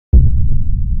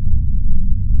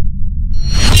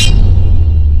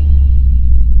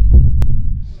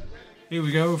Here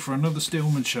we go for another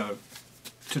Steelmen Show.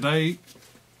 Today,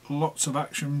 lots of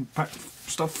action-packed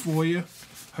stuff for you.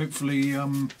 Hopefully,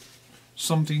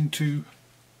 something to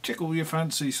tickle your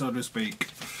fancy, so to speak.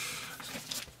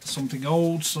 Something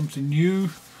old, something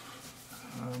new.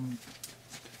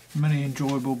 Many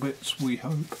enjoyable bits, we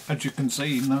hope. As you can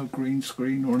see, no green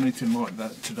screen or anything like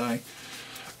that today.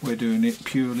 We're doing it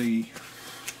purely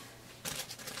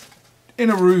in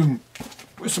a room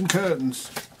with some curtains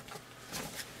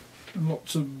and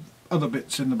lots of other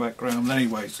bits in the background.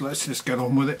 Anyway, so let's just get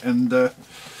on with it and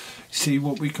see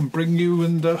what we can bring you,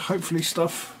 and hopefully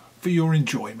stuff for your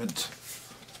enjoyment.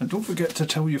 And don't forget to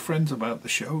tell your friends about the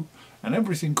show and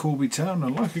everything Corby Town.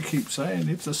 And like I keep saying,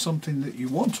 if there's something that you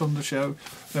want on the show,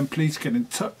 then please get in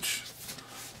touch.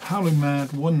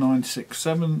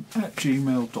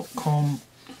 howlingmad1967@gmail.com,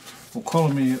 or call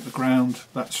me at the ground,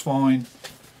 that's fine.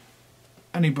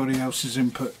 Anybody else's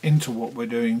input into what we're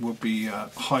doing would be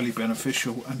highly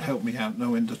beneficial and help me out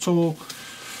no end at all.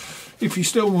 If you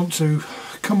still want to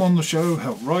come on the show,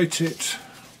 help write it,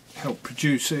 help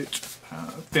produce it,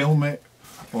 film it,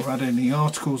 or add any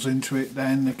articles into it,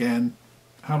 then again,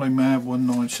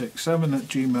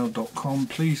 howlingmad1967@gmail.com.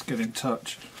 Please get in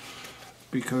touch,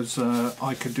 because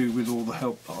I could do with all the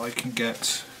help that I can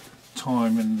get.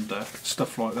 Time and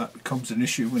stuff like that becomes an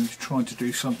issue when you're trying to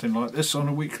do something like this on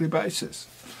a weekly basis.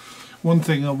 One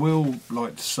thing I will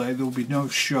like to say, there will be no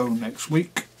show next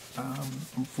week.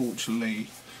 Unfortunately,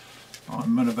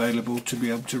 I'm unavailable to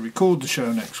be able to record the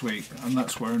show next week, and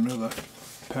that's where another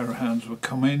pair of hands will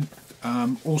come in.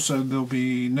 Also, there'll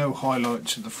be no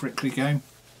highlights of the Frickley game.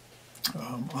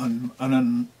 I'm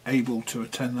unable to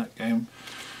attend that game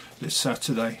this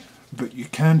Saturday, but you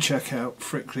can check out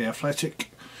Frickley Athletic.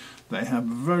 They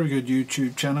have a very good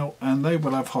YouTube channel, and they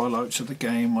will have highlights of the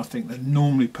game. I think they're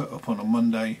normally put up on a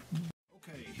Monday.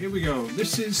 Okay, here we go.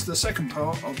 This is the second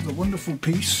part of the wonderful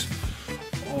piece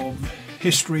of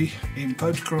history in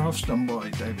photographs done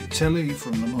by David Tilley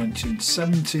from the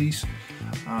 1970s.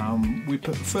 We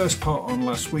put the first part on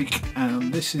last week,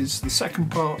 and this is the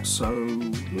second part, so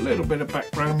a little bit of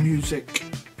background music.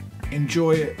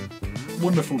 Enjoy it.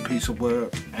 Wonderful piece of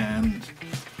work, and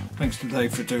thanks to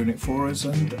Dave for doing it for us,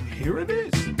 and here it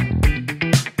is.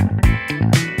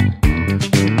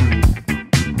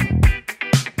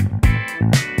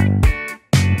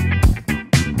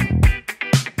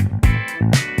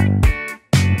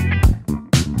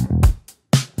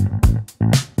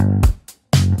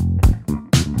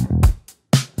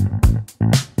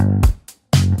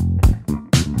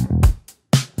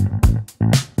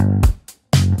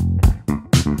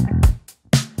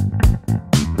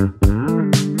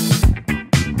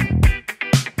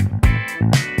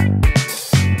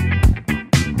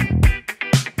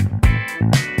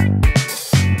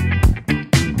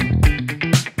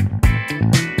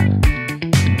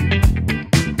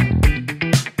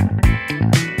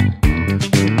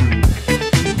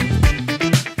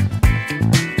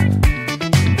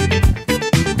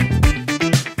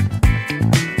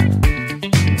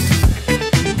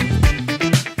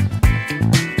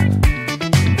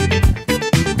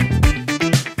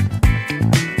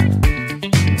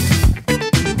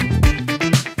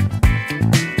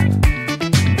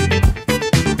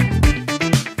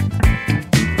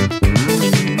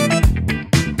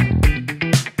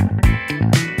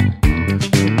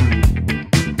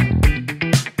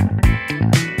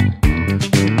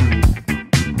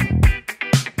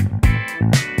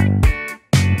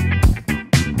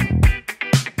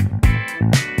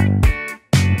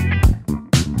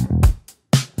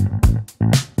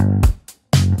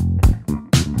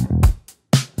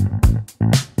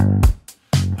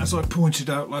 As I pointed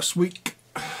out last week,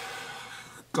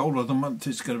 goal of the month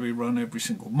is going to be run every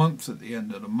single month at the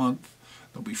end of the month.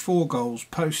 There'll be 4 goals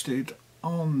posted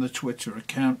on the Twitter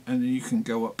account, and you can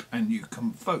go up and you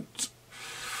can vote.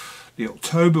 The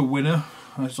October winner,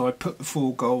 as I put the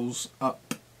 4 goals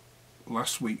up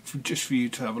last week just for you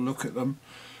to have a look at them,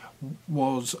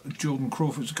 was Jordan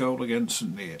Crawford's goal against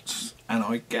St Neots. And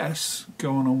I guess,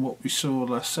 going on what we saw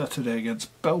last Saturday against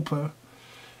Belper,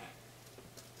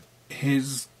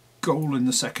 his goal in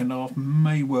the second half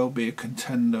may well be a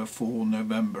contender for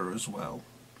November as well.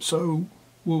 So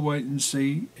we'll wait and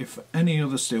see if any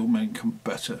other Steelmen can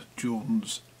better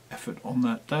Jordan's effort on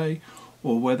that day,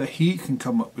 or whether he can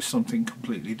come up with something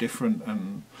completely different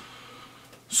and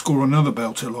score another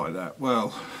belter like that.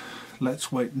 Well,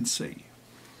 let's wait and see.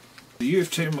 The U of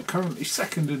team are currently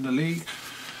second in the league.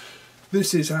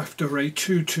 This is after a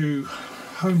 2-2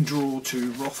 home draw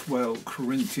to Rothwell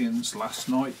Corinthians last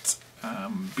night,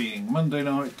 being Monday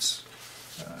night.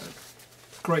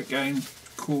 Great game.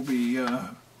 Corby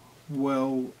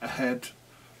well ahead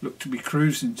looked to be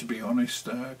cruising, to be honest,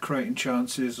 creating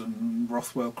chances, and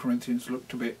Rothwell Corinthians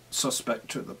looked a bit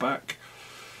suspect at the back.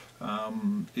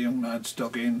 The young lads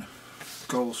dug in.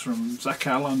 Goals from Zach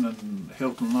Allen and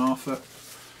Hilton Arthur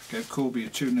gave Corby a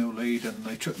 2-0 lead, and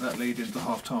they took that lead into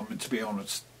half-time, and to be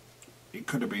honest, it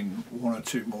could have been 1 or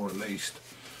 2 more at least.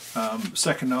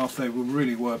 Second half they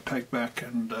really were pegged back,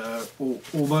 and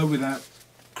although without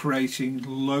creating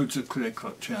loads of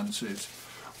clear-cut chances,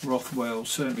 Rothwell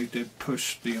certainly did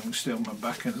push the young Steelmen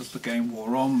back, and as the game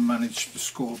wore on, managed to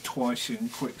score twice in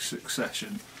quick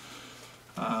succession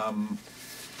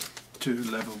to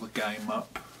level the game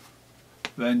up.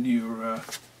 Then you were a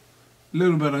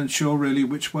little bit unsure really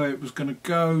which way it was going to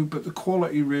go, but the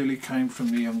quality really came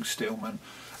from the young Steelmen,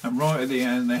 and right at the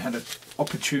end they had an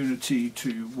opportunity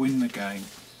to win the game,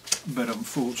 but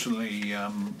unfortunately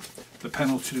the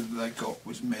penalty that they got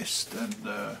was missed, and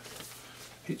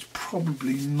it's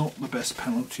probably not the best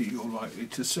penalty you're likely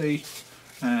to see,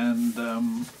 and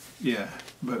yeah,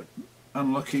 but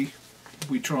unlucky.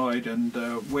 We tried, and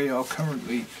we are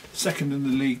currently second in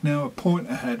the league now, a point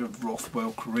ahead of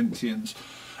Rothwell Corinthians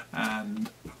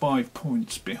and 5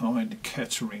 points behind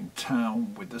Kettering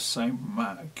Town with the same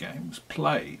amount of games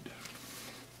played.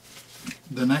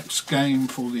 The next game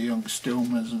for the young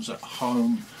Steelmen is at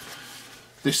home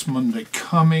this Monday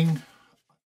coming.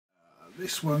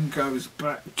 This one goes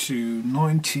back to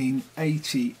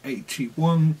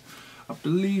 1980-81. I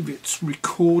believe it's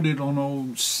recorded on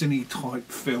old cine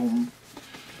type film,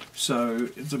 so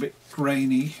it's a bit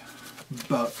grainy,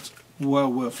 but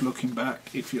well worth looking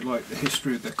back. If you like the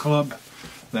history of the club,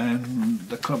 then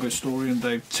the club historian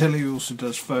Dave Tilley also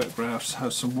does photographs,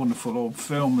 has some wonderful old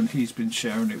film, and he's been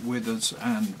sharing it with us,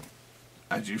 and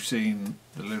as you've seen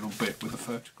the little bit with the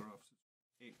photographs.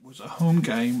 It was a home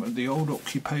game at the old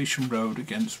Occupation Road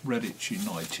against Redditch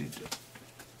United,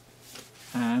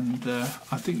 and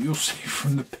I think you'll see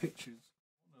from the pictures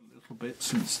bit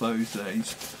since those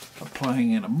days of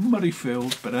playing in a muddy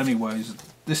field, but anyways,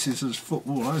 this is as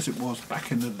football as it was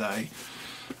back in the day,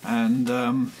 and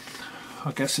I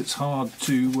guess it's hard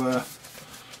to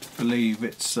believe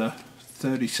it's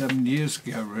 37 years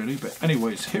ago really, but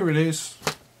anyways, here it is,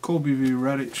 Corby v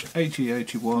Redditch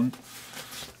 80-81,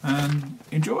 and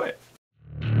enjoy it.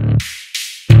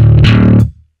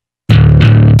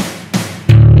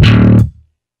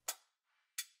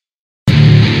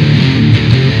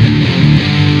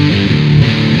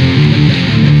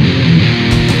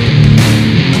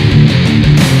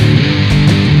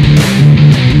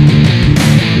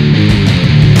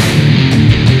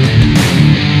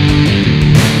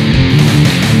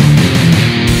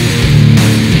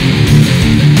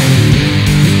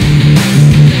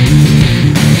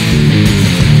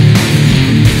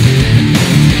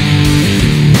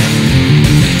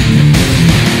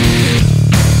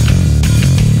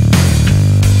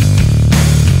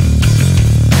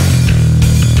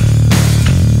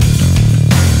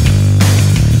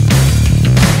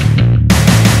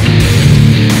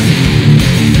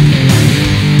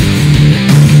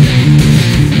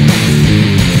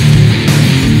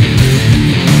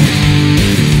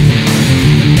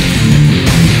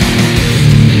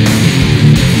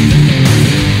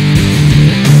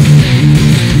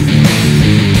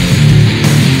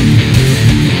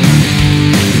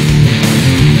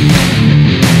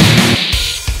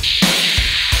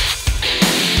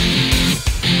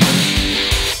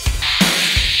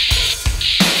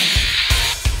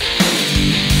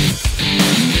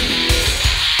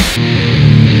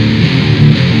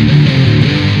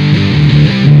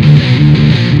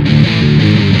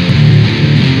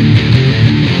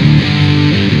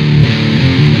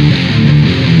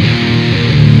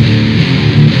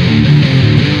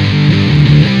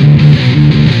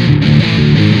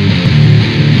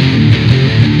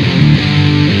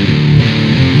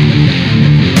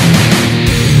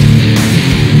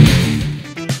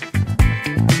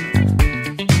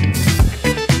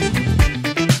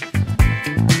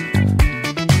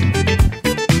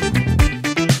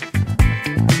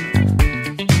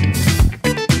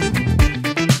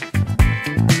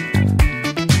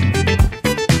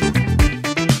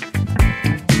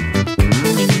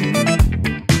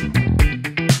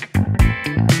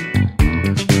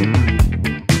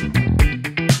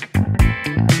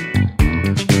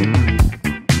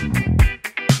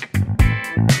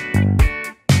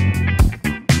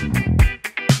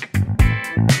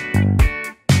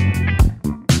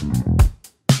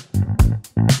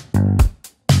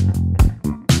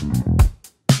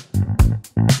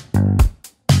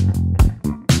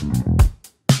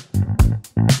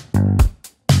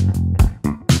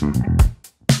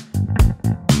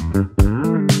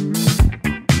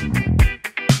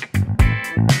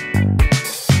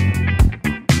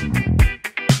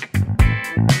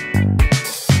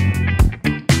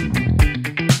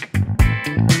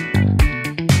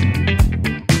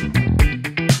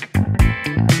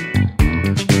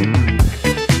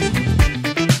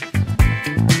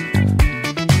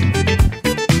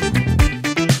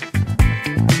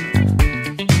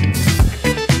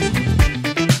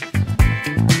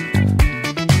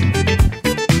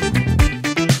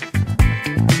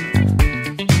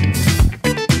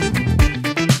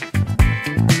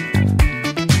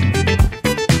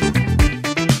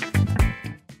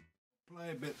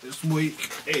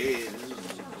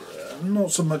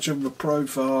 not so much of a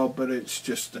profile, but it's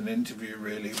just an interview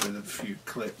really with a few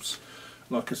clips.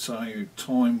 Like I say,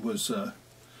 time was a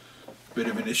bit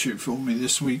of an issue for me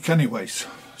this week anyways.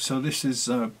 So this is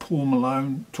Paul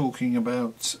Malone talking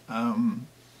about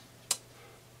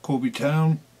Corby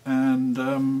Town, and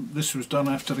this was done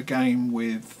after the game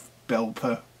with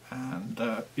Belper, and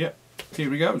yeah,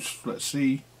 here he goes. Let's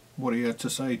see what he had to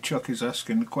say. Chuck is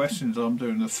asking the questions, I'm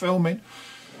doing the filming.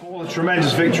 Well, a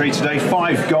tremendous victory today,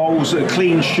 5 goals, a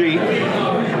clean sheet.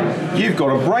 You've got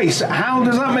a brace. How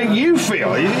does that make you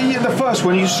feel? The first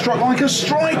one, you struck like a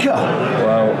striker.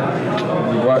 Well,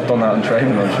 we worked on that in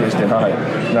training on Tuesday night.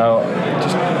 Now,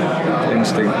 just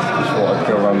instinct, just thought I'd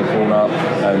go around the corner,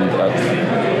 and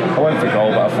I went for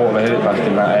goal, but I thought if I hit it back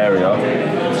in that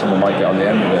area, someone might get on the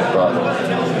end of it,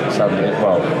 but sadly,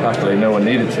 well, happily no one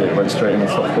needed to. It went straight in the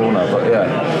top corner, but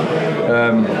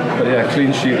yeah,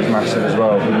 clean sheet was massive as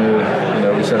well. We knew,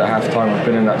 we said at half-time we've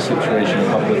been in that situation a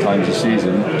couple of times this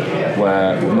season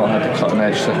where we've not had the cutting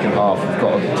edge second half. We've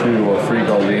got a 2 or 3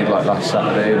 goal lead like last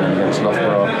Saturday and against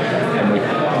Loughborough, and we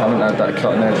haven't had that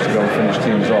cutting edge to go and finish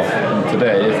teams off. And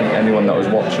today, I think anyone that was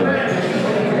watching could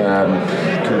have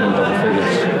been double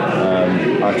figures.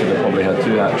 I could have probably had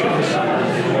 2 hat-tricks,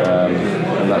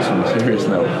 and that's on a serious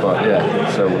note, but yeah,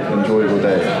 so enjoyable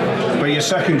day. But your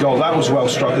second goal, that was well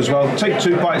struck as well. Take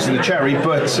 2 bites of the cherry,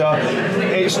 but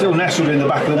it's still nestled in the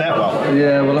back of the net well.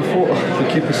 Yeah, well, I thought the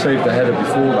keeper saved the header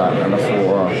before that, and I thought,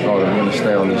 oh God, I'm going to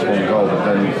stay on this one goal, but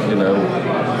then,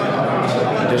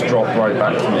 it just dropped right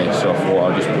back to me, so I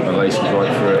thought I'd just put my laces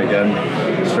right through it again,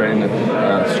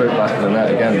 straight back of the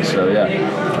net again, so yeah.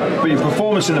 But your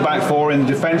performance in the back 4 in the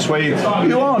defence, where you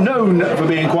are known for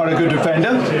being quite a good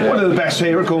defender, one of the best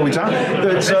here at Corby Town,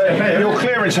 but your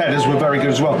clearance headers were very good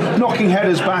as well. Knocking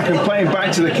headers back and playing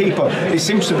back to the keeper, it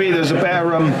seems to be there's a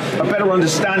better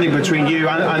understanding between you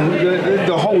and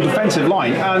the whole defensive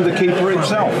line and the keeper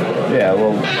himself. Yeah,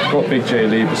 well, I've got Big J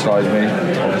Lee beside me,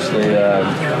 obviously.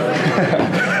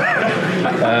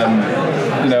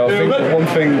 I think one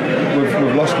thing,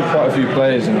 we've lost quite a few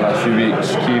players in the last few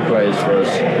weeks, key players for us,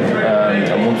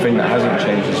 and one thing that hasn't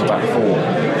changed is the back 4.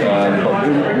 But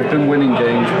we've been winning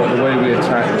games, but the way we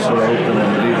attack, we're sort of open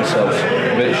and we leave ourselves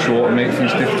a bit short and make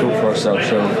things difficult for ourselves.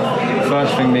 So the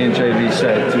first thing me and JB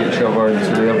said to each other and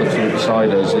to the other 2 beside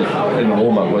us in the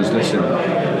warm-up was, listen,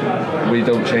 we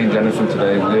don't change anything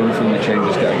today. The only thing we change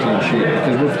is get a clean sheet,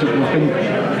 because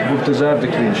we've deserved a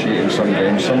clean sheet in some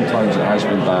games. Sometimes it has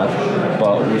been bad,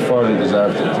 but we thoroughly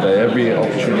deserved it today. Every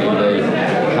opportunity they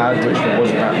had, which there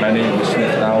wasn't that many, we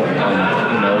sniffed out.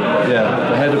 And yeah,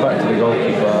 the header back to the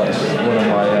goalkeeper, that's one of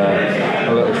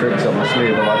my little tricks up my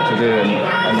sleeve I like to do.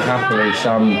 And happily,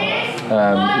 Sam,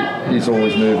 he's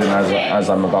always moving as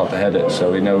I'm about to head it,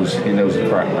 so he knows the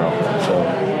crack now.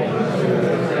 So.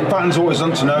 Fans always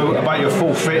want to know about your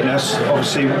full fitness.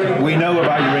 Obviously, we know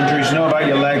about your injuries, we know about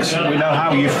your legs, we know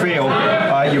how you feel.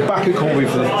 You're back at Corby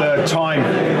for the 3rd time.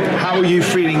 How are you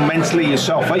feeling mentally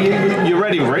yourself? You're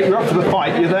ready for it, you're up for the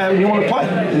fight, you're there and you want to play?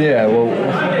 Yeah, well,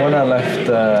 when I left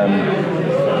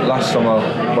last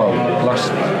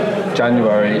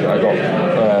January, I got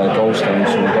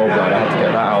gallstones from the gallbladder. I had to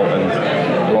get that out and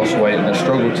lost weight, and I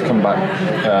struggled to come back,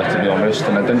 to be honest,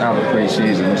 and I didn't have a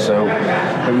pre-season, so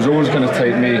it was always going to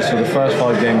take me. So the first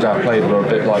 5 games I played were a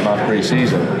bit like my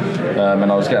pre-season,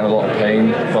 and I was getting a lot of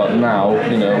pain. But now,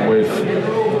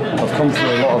 I've come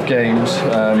through a lot of games,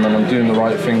 and I'm doing the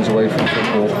right things away from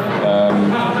football,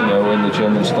 in the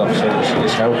gym and stuff, so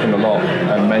it's helping a lot.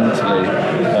 And mentally,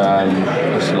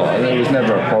 it's a lot. It was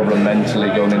never a problem mentally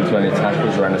going into any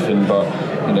tackles or anything, but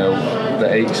the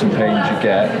aches and pains you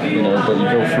get, but you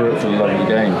go through it for the love of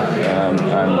the game,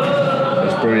 and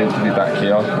it's brilliant to be back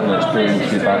here, and it's brilliant to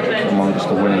be back amongst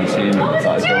the winning team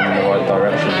that is going in the right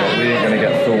direction. But we ain't going to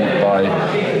get fooled by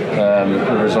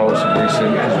the results of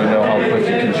recent, because we know how quick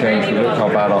it can change. We look how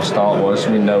bad our start was.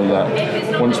 We know that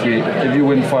if you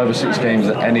win 5 or 6 games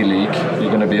at any league,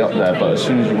 you're going to be up there. But as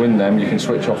soon as you win them, you can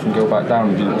switch off and go back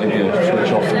down. If you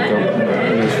switch off and go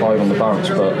lose 5 on the bounce.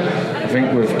 But I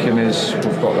think with Kinnes,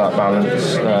 we've got that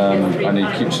balance, and he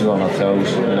keeps us on our toes.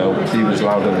 He was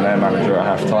louder than their manager at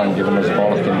half-time, giving us a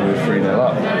bollock, and we were 3-0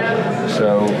 up.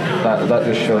 So that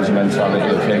just shows the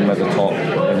mentality of him at the top,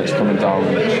 and it's coming down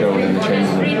and it's showing in the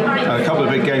changing room. A couple of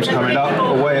big games coming up,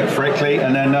 away at Frickley,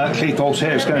 and then Cleethorpes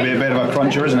here. It's going to be a bit of a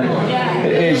cruncher, isn't it?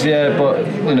 It is, yeah. But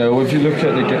if you look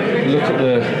at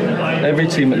every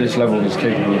team at this level is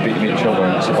capable of beating each other,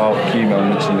 and it's about key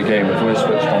moments in the game. If we're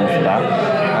switched on for that,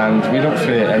 and we don't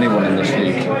fear anyone in this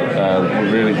league, we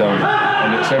really don't.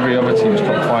 and it's every other team's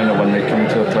cup final when they come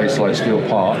to a place like Steel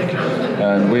Park,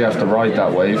 and we have to ride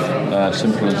that wave.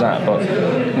 Simple as that. But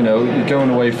you know, going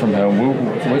away from home,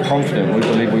 we're confident. We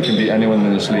believe we can beat anyone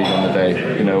in this league on the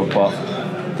day. You know, but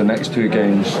the next 2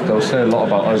 games, they'll say a lot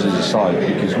about us as a side,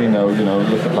 because we know, you know,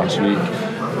 look at last week.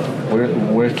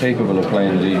 We're capable of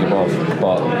playing the league above,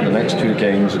 but the next 2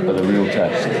 games are the real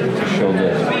test to show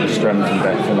the strength and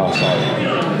depth in our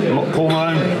side. Paul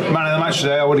Malone, man of the match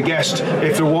today, I would have guessed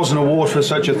if there was an award for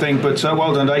such a thing, but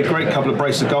well done, Dave. Great couple of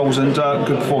brace of goals and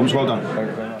good performance. Well done. Thank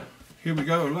you very much. Here we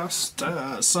go. Last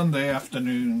Sunday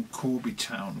afternoon, Corby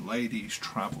Town ladies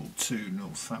travelled to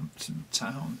Northampton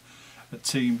Town, a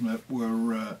team that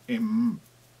were in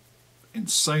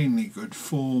insanely good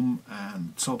form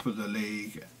and top of the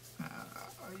league.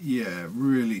 Yeah,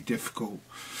 really difficult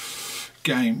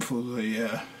game for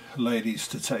the ladies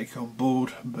to take on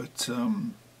board, but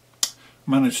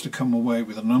managed to come away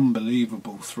with an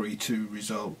unbelievable 3-2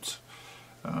 result,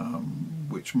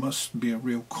 which must be a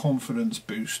real confidence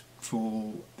boost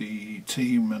for the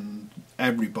team and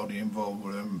everybody involved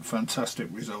with them. Fantastic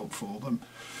result for them.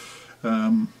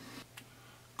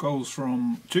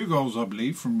 Two goals I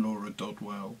believe from Laura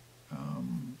Dodwell.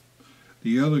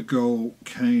 The other goal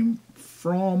came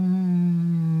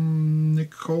from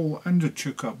Nicole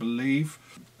Anderchuk, I believe.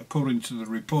 According to the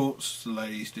reports, the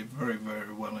ladies did very,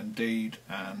 very well indeed,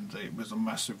 and it was a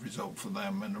massive result for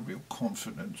them and a real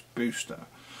confidence booster.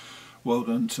 Well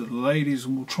done to the ladies,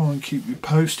 and we'll try and keep you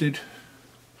posted.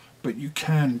 But you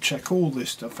can check all this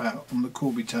stuff out on the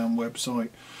Corby Town website,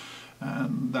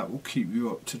 and that will keep you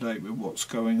up to date with what's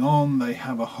going on. They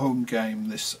have a home game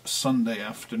this Sunday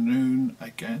afternoon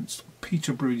against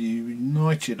Peterborough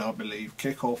United, I believe.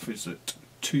 Kick-off is at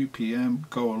 2 p.m.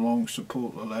 Go along,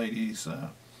 support the ladies,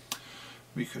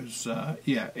 because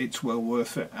yeah, it's well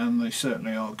worth it, and they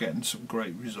certainly are getting some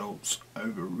great results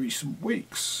over recent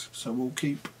weeks. So we'll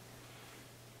keep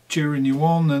cheering you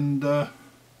on, and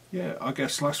yeah, I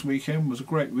guess last weekend was a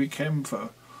great weekend for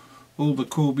all the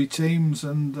Corby teams,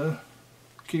 and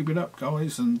keep it up,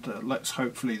 guys, and let's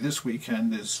hopefully this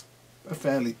weekend is a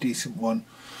fairly decent one.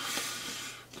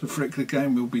 The Frickler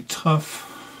game will be tough.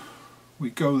 We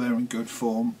go there in good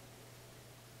form.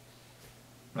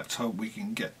 Let's hope we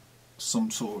can get some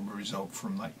sort of a result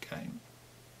from that game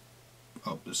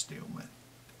up the Steelmen.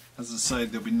 As I say,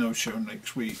 there'll be no show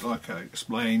next week, like I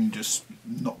explained, just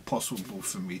not possible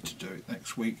for me to do it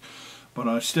next week. But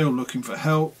I'm still looking for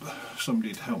help,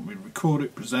 somebody to help me record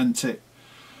it, present it,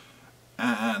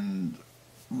 and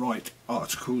write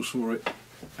articles for it,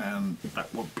 and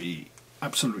that would be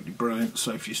absolutely brilliant.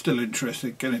 So if you're still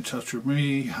interested, get in touch with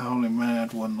me,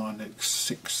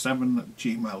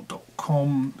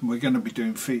 howlingmad19667@gmail.com. We're going to be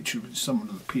doing features with some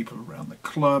of the people around the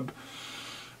club,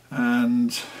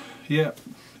 and yeah,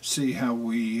 see how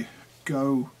we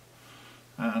go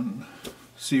and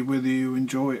see whether you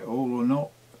enjoy it all or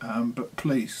not. But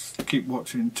please keep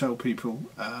watching, tell people.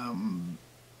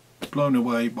 Blown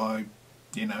away by,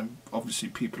 you know, obviously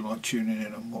people are tuning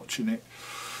in and watching it.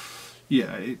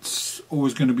 Yeah, it's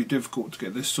always going to be difficult to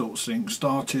get this sort of thing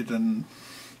started, and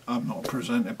I'm not a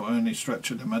presenter by any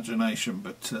stretch of the imagination,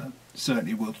 but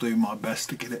certainly will do my best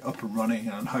to get it up and running,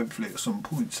 and hopefully at some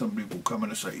point somebody will come in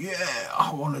and say, yeah,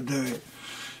 I want to do it.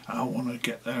 I want to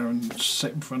get there and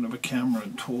sit in front of a camera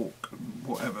and talk and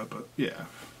whatever. But yeah,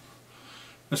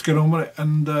 let's get on with it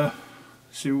and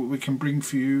see what we can bring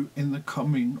for you in the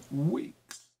coming week.